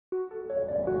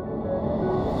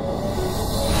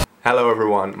Hello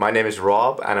everyone, my name is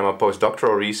Rob and I'm a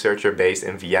postdoctoral researcher based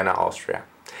in Vienna, Austria.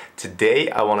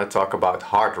 Today I want to talk about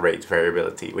heart rate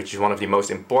variability, which is one of the most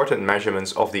important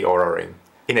measurements of the Oura ring.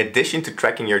 In addition to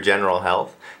tracking your general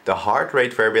health, the heart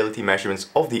rate variability measurements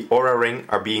of the Oura ring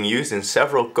are being used in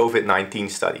several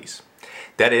COVID-19 studies.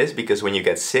 That is because when you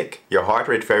get sick, your heart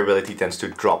rate variability tends to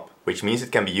drop, which means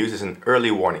it can be used as an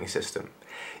early warning system.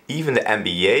 Even the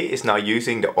NBA is now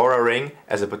using the Oura ring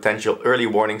as a potential early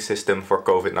warning system for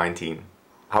COVID-19.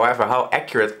 However, how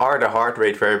accurate are the heart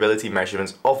rate variability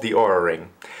measurements of the Oura ring?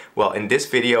 Well, in this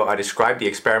video I describe the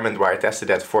experiment where I tested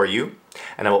that for you,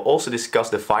 and I will also discuss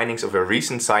the findings of a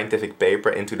recent scientific paper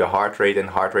into the heart rate and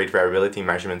heart rate variability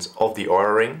measurements of the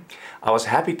Oura ring. I was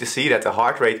happy to see that the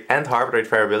heart rate and heart rate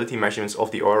variability measurements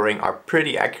of the Oura ring are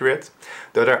pretty accurate,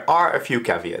 though there are a few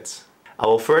caveats. I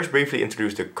will first briefly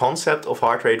introduce the concept of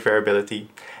heart rate variability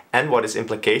and what its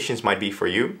implications might be for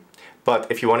you. But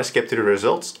if you want to skip to the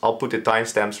results, I'll put the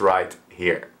timestamps right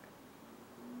here.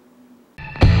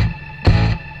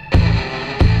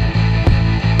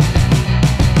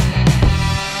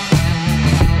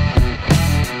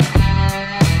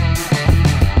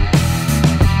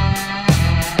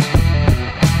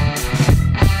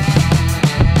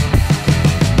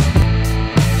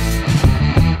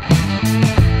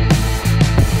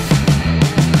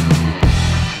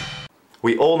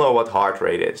 We all know what heart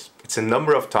rate is. It's a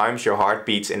number of times your heart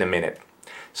beats in a minute.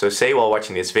 So say while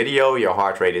watching this video your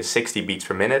heart rate is 60 beats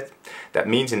per minute. That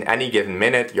means in any given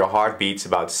minute your heart beats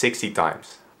about 60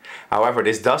 times. However,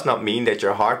 this does not mean that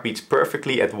your heart beats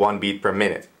perfectly at 1 beat per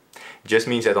minute. It just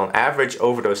means that on average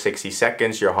over those 60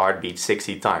 seconds your heart beats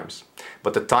 60 times.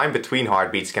 But the time between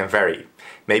heartbeats can vary.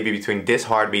 Maybe between this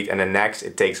heartbeat and the next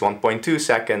it takes 1.2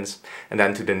 seconds, and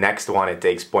then to the next one it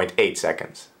takes 0.8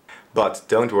 seconds. But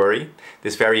don't worry,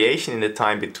 this variation in the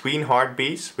time between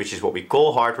heartbeats, which is what we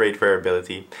call heart rate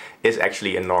variability, is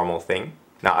actually a normal thing.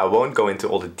 Now I won't go into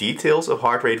all the details of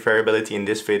heart rate variability in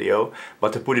this video,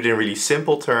 but to put it in really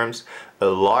simple terms, a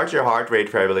larger heart rate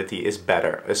variability is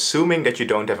better, assuming that you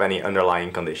don't have any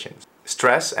underlying conditions.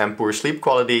 Stress and poor sleep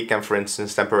quality can, for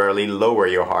instance, temporarily lower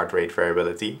your heart rate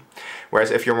variability, whereas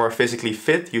if you're more physically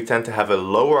fit, you tend to have a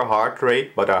lower heart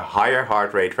rate but a higher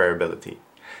heart rate variability.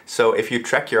 So if you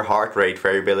track your heart rate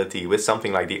variability with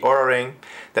something like the Oura ring,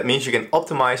 that means you can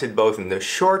optimize it both in the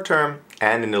short term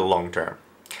and in the long term.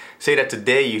 Say that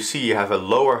today you see you have a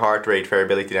lower heart rate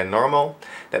variability than normal,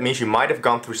 that means you might have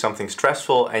gone through something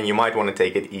stressful and you might want to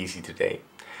take it easy today.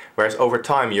 Whereas over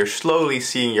time you're slowly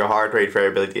seeing your heart rate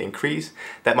variability increase,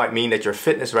 that might mean that your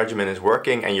fitness regimen is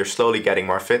working and you're slowly getting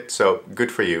more fit, so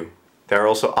good for you. There are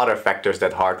also other factors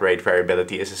that heart rate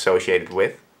variability is associated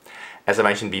with. As I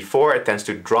mentioned before, it tends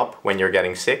to drop when you're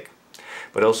getting sick,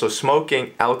 but also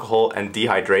smoking, alcohol and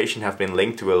dehydration have been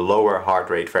linked to a lower heart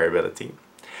rate variability.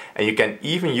 And you can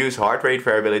even use heart rate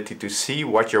variability to see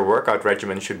what your workout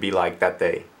regimen should be like that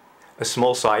day. A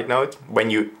small side note, when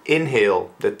you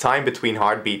inhale, the time between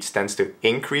heartbeats tends to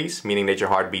increase, meaning that your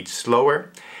heart beats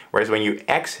slower, whereas when you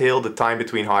exhale, the time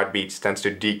between heartbeats tends to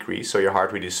decrease, so your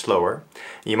heart rate is slower.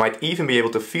 You might even be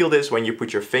able to feel this when you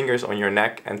put your fingers on your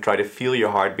neck and try to feel your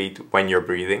heartbeat when you're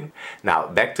breathing. Now,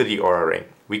 back to the Oura ring.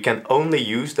 We can only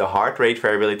use the heart rate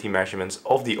variability measurements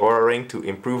of the Oura ring to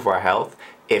improve our health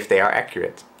if they are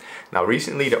accurate. Now,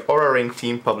 recently the Oura ring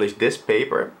team published this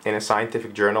paper in a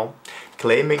scientific journal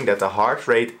claiming that the heart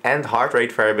rate and heart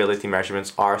rate variability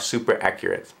measurements are super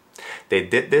accurate. They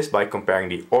did this by comparing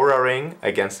the Oura ring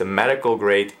against a medical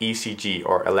grade ECG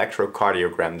or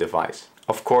electrocardiogram device.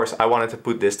 Of course, I wanted to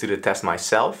put this to the test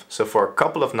myself, so for a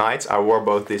couple of nights I wore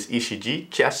both this ECG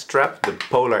chest strap, the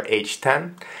Polar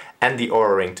H10, and the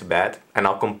Oura ring to bed, and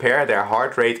I'll compare their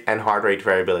heart rate and heart rate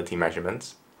variability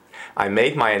measurements. I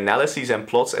made my analyses and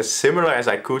plots as similar as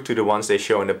I could to the ones they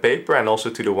show in the paper and also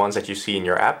to the ones that you see in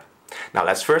your app. Now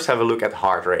let's first have a look at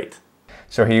heart rate.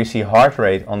 So here you see heart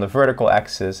rate on the vertical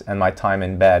axis and my time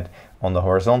in bed on the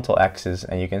horizontal axis,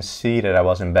 and you can see that I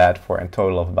was in bed for a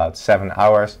total of about 7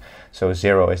 hours, so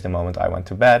 0 is the moment I went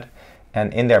to bed.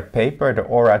 And in their paper the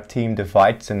Oura team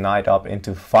divides the night up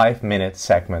into 5-minute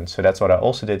segments, so that's what I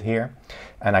also did here,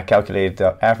 and I calculated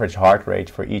the average heart rate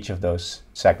for each of those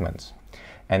segments.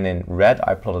 And in red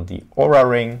I plotted the Oura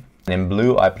ring, and in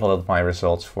blue I plotted my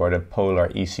results for the Polar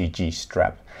ECG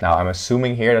strap. Now I'm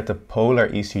assuming here that the Polar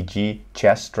ECG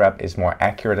chest strap is more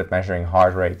accurate at measuring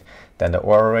heart rate than the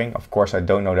Oura ring. Of course I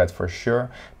don't know that for sure,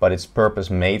 but it's purpose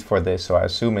made for this, so I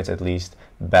assume it's at least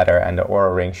better, and the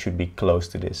Oura ring should be close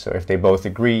to this. So if they both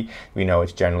agree, we know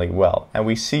it's generally well. And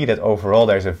we see that overall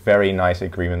there's a very nice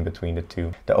agreement between the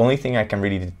two. The only thing I can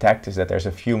really detect is that there's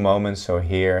a few moments, so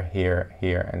here, here,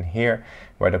 here, and here,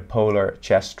 where the polar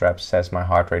chest strap says my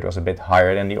heart rate was a bit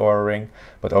higher than the Oura ring.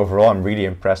 But overall, I'm really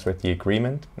impressed with the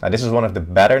agreement. Now, this is one of the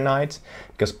better nights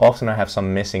because often I have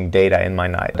some missing data in my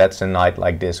night. That's a night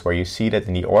like this where you see that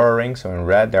in the Oura ring, so in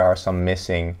red, there are some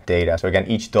missing data. So again,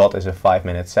 each dot is a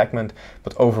 5-minute segment,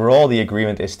 but overall the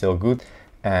agreement is still good.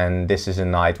 And this is a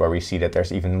night where we see that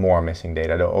there's even more missing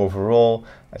data. Though overall,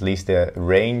 at least the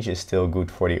range is still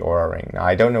good for the Oura ring. Now,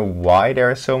 I don't know why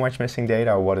there is so much missing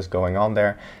data or what is going on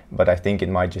there, but I think it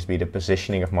might just be the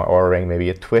positioning of my Oura ring. Maybe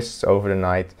it twists over the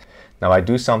night. Now, I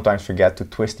do sometimes forget to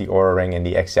twist the Oura ring in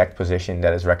the exact position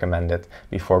that is recommended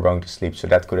before going to sleep, so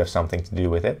that could have something to do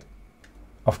with it.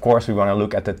 Of course, we want to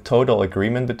look at the total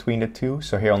agreement between the two.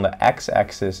 So here on the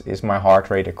x-axis is my heart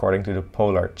rate according to the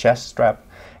polar chest strap,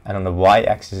 and on the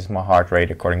y-axis is my heart rate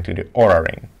according to the Oura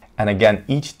ring. And again,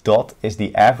 each dot is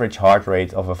the average heart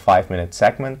rate of a 5-minute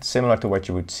segment, similar to what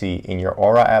you would see in your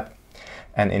Oura app.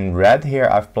 And in red here,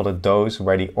 I've plotted those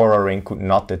where the Oura ring could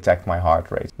not detect my heart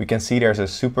rate. We can see there's a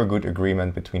super good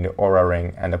agreement between the Oura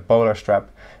ring and the polar strap.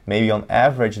 Maybe on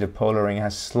average, the polar ring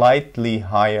has slightly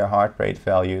higher heart rate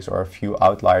values or a few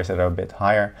outliers that are a bit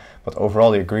higher. But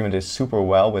overall, the agreement is super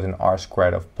well with an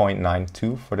R² of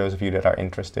 0.92 for those of you that are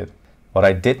interested. What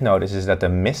I did notice is that the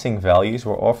missing values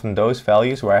were often those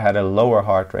values where I had a lower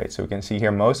heart rate. So we can see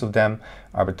here most of them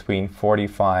are between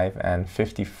 45 and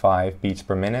 55 beats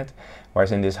per minute,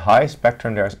 whereas in this high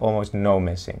spectrum there's almost no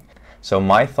missing. So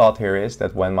my thought here is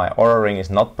that when my Oura ring is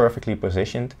not perfectly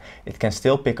positioned, it can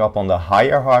still pick up on the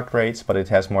higher heart rates, but it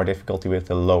has more difficulty with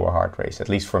the lower heart rates, at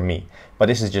least for me. But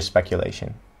this is just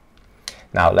speculation.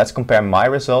 Now let's compare my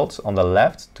results on the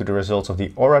left to the results of the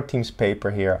Oura team's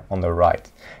paper here on the right.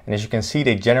 And as you can see,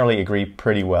 they generally agree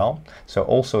pretty well. So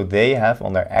also they have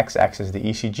on their x-axis the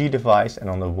ECG device and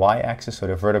on the y-axis, so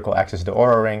the vertical axis, the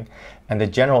Oura ring. And the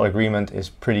general agreement is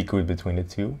pretty good between the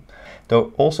two.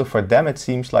 Though also for them it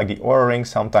seems like the Oura ring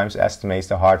sometimes estimates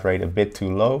the heart rate a bit too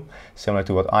low, similar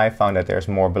to what I found that there's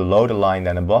more below the line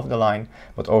than above the line.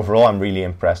 But overall I'm really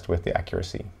impressed with the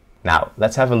accuracy. Now,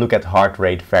 let's have a look at heart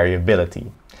rate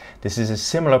variability. This is a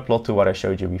similar plot to what I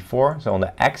showed you before. So on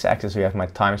the x-axis we have my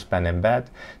time spent in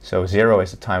bed. So 0 is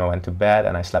the time I went to bed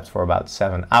and I slept for about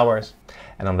 7 hours.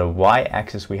 And on the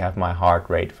y-axis we have my heart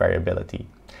rate variability.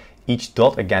 Each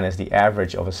dot again is the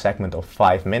average of a segment of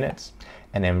 5 minutes.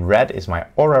 And in red is my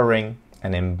Oura ring,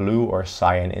 and in blue or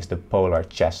cyan is the polar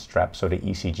chest strap, so the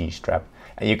ECG strap.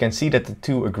 And you can see that the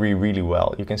two agree really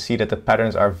well. You can see that the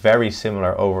patterns are very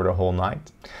similar over the whole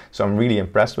night. So I'm really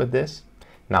impressed with this.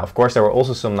 Now, of course, there were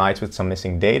also some nights with some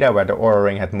missing data where the Oura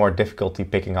ring had more difficulty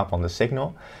picking up on the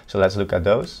signal. So let's look at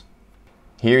those.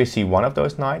 Here you see one of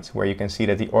those nights where you can see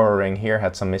that the Oura ring here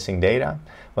had some missing data,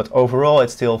 but overall it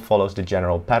still follows the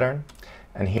general pattern.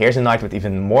 And here's a night with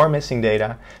even more missing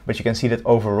data, but you can see that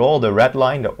overall the red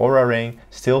line, the Oura ring,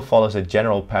 still follows the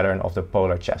general pattern of the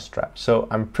polar chest strap. So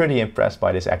I'm pretty impressed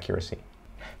by this accuracy.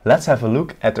 Let's have a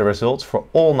look at the results for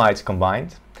all nights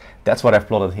combined. That's what I've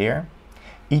plotted here.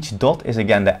 Each dot is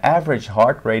again the average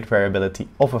heart rate variability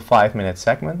of a 5-minute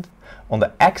segment. On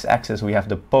the x-axis we have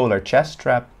the polar chest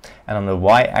strap, and on the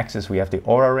y-axis we have the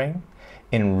Oura ring.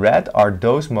 In red are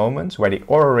those moments where the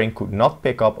Oura ring could not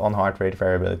pick up on heart rate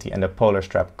variability and the polar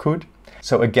strap could.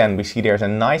 So again, we see there's a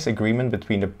nice agreement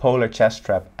between the polar chest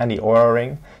strap and the Oura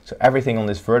ring. So everything on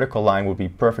this vertical line would be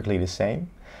perfectly the same.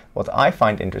 What I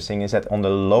find interesting is that on the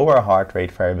lower heart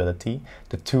rate variability,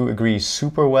 the two agree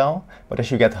super well, but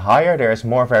as you get higher, there is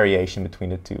more variation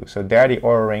between the two. So there the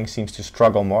Oura ring seems to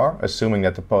struggle more, assuming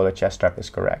that the polar chest strap is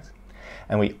correct.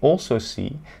 And we also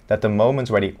see that the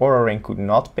moments where the Oura ring could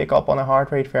not pick up on a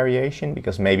heart rate variation,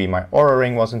 because maybe my Oura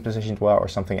ring wasn't positioned well or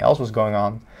something else was going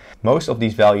on, most of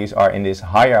these values are in this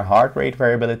higher heart rate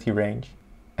variability range.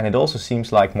 And it also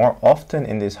seems like more often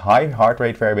in this high heart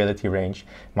rate variability range,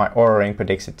 my Oura ring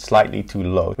predicts it slightly too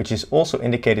low, which is also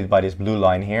indicated by this blue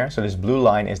line here. So this blue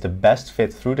line is the best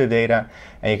fit through the data,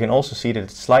 and you can also see that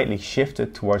it's slightly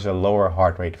shifted towards a lower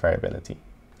heart rate variability.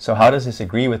 So how does this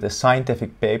agree with the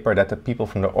scientific paper that the people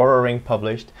from the Oura ring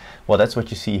published? Well, that's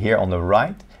what you see here on the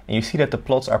right. And you see that the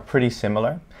plots are pretty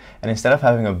similar. And instead of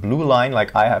having a blue line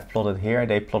like I have plotted here,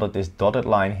 they plotted this dotted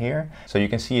line here. So you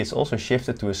can see it's also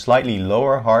shifted to a slightly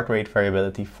lower heart rate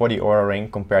variability for the Oura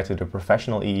ring compared to the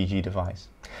professional EEG device.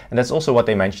 And that's also what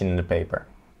they mentioned in the paper.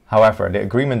 However, the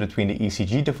agreement between the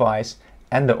ECG device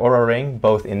and the Oura ring,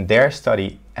 both in their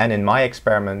study and in my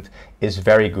experiment, is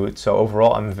very good. So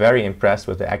overall, I'm very impressed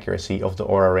with the accuracy of the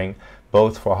Oura ring,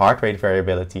 both for heart rate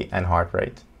variability and heart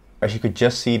rate. As you could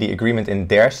just see, the agreement in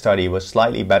their study was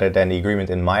slightly better than the agreement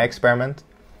in my experiment.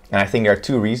 And I think there are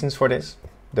two reasons for this.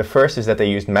 The first is that they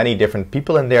used many different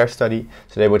people in their study,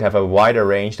 so they would have a wider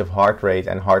range of heart rate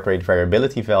and heart rate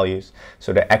variability values,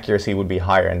 so the accuracy would be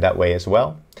higher in that way as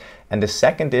well. And the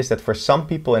second is that for some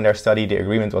people in their study, the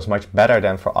agreement was much better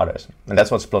than for others. And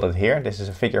that's what's plotted here. This is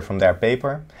a figure from their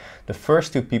paper. The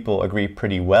first two people agree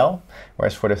pretty well,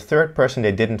 whereas for the third person,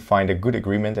 they didn't find a good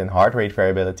agreement in heart rate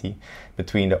variability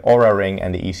between the Oura ring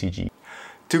and the ECG.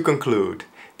 To conclude,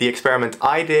 the experiment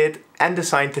I did and the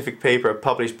scientific paper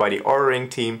published by the Oura ring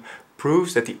team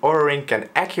proves that the Oura ring can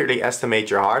accurately estimate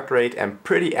your heart rate and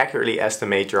pretty accurately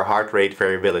estimate your heart rate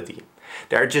variability.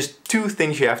 There are just two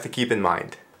things you have to keep in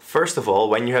mind. First of all,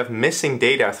 when you have missing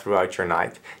data throughout your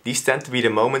night, these tend to be the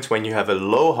moments when you have a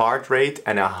low heart rate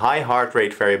and a high heart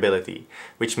rate variability,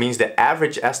 which means the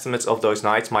average estimates of those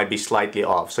nights might be slightly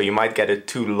off. So you might get a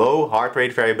too low heart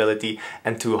rate variability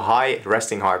and too high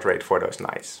resting heart rate for those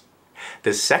nights.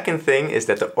 The second thing is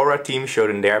that the Oura team showed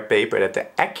in their paper that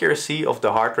the accuracy of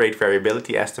the heart rate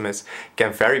variability estimates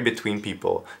can vary between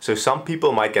people, so some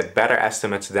people might get better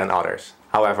estimates than others.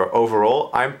 However, overall,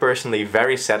 I'm personally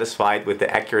very satisfied with the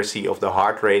accuracy of the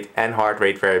heart rate and heart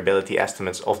rate variability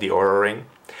estimates of the Oura ring.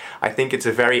 I think it's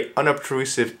a very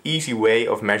unobtrusive, easy way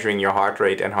of measuring your heart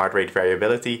rate and heart rate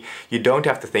variability. You don't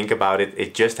have to think about it,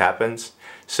 it just happens.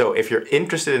 So if you're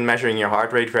interested in measuring your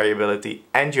heart rate variability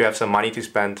and you have some money to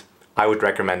spend, I would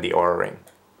recommend the Oura ring.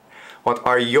 What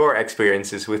are your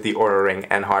experiences with the Oura ring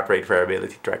and heart rate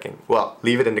variability tracking? Well,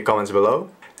 leave it in the comments below.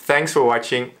 Thanks for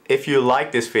watching. If you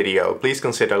like this video, please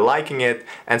consider liking it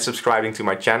and subscribing to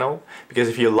my channel. Because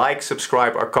if you like,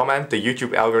 subscribe or comment, the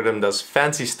YouTube algorithm does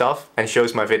fancy stuff and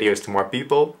shows my videos to more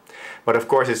people. But of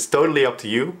course, it's totally up to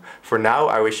you. For now,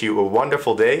 I wish you a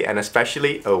wonderful day and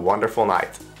especially a wonderful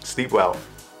night. Sleep well.